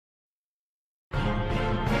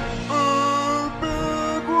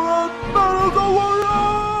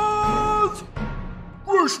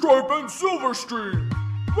Greystripe and Silverstream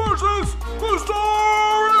versus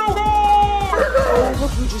Bluestar and Oakheart! Oh,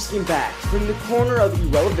 look who just came back. From the corner of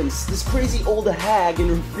irrelevance, this crazy old hag and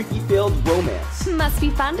her freaky failed romance. Must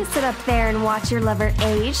be fun to sit up there and watch your lover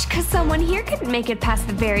age, cause someone here couldn't make it past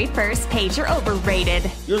the very first page. You're overrated.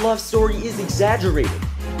 Your love story is exaggerated.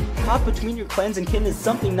 Caught between your clans and kin is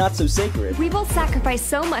something not so sacred. We both sacrificed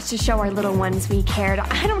so much to show our little ones we cared.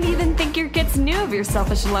 I don't even think your kids knew of your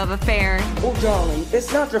selfish love affair. Oh, darling,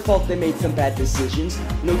 it's not their fault they made some bad decisions.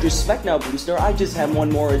 No disrespect now, Bluestar, I just have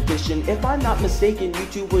one more addition. If I'm not mistaken, you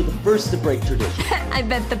two were the first to break tradition. I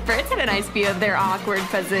bet the birds had a nice view of their awkward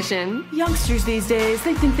position. Youngsters these days,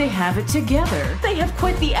 they think they have it together. They have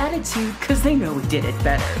quite the attitude, cause they know we did it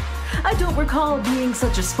better. I don't recall being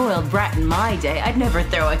such a spoiled brat in my day. I'd never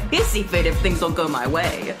throw a hissy fit if things don't go my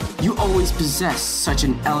way. You always possess such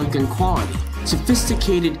an elegant quality,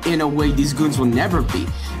 sophisticated in a way these goons will never be.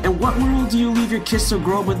 In what world do you leave your kids to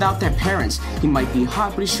grow up without their parents? He might be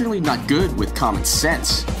hot, but he's surely not good with common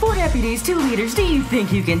sense. 4 deputies, 2 leaders, do you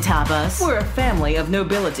think you can top us? We're a family of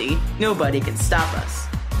nobility. Nobody can stop us.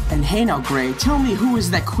 And hey now, Gray, tell me who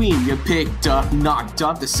is that queen you picked up, knocked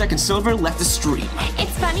up, the second silver left the stream?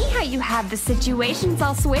 It's funny how you have the situations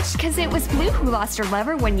all switched, cause it was Blue who lost her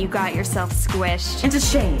lover when you got yourself squished. It's a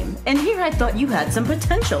shame. And here I thought you had some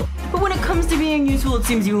potential. But when it comes to being useful, it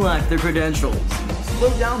seems you lack the credentials.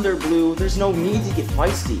 Slow down there, Blue. There's no need to get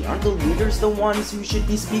feisty. Aren't the leaders the ones who should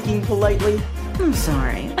be speaking politely? I'm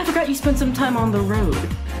sorry. I forgot you spent some time on the road.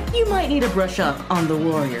 You might need to brush up on the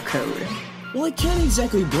warrior code. Well, I can't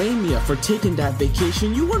exactly blame you for taking that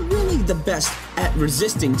vacation. You were really the best at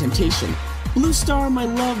resisting temptation. Bluestar, my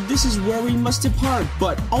love, this is where we must depart,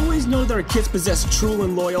 but always know that our kids possess true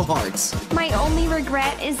and loyal hearts. My only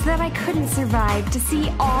regret is that I couldn't survive to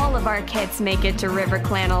see all of our kids make it to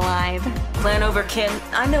RiverClan alive. Clan over kin,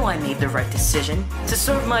 I know I made the right decision. To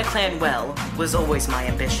serve my clan well was always my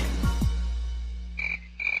ambition.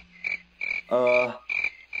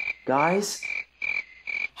 Guys?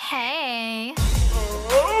 Hey.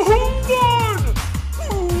 Hold on!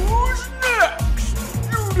 Who's next?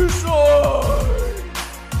 You decide!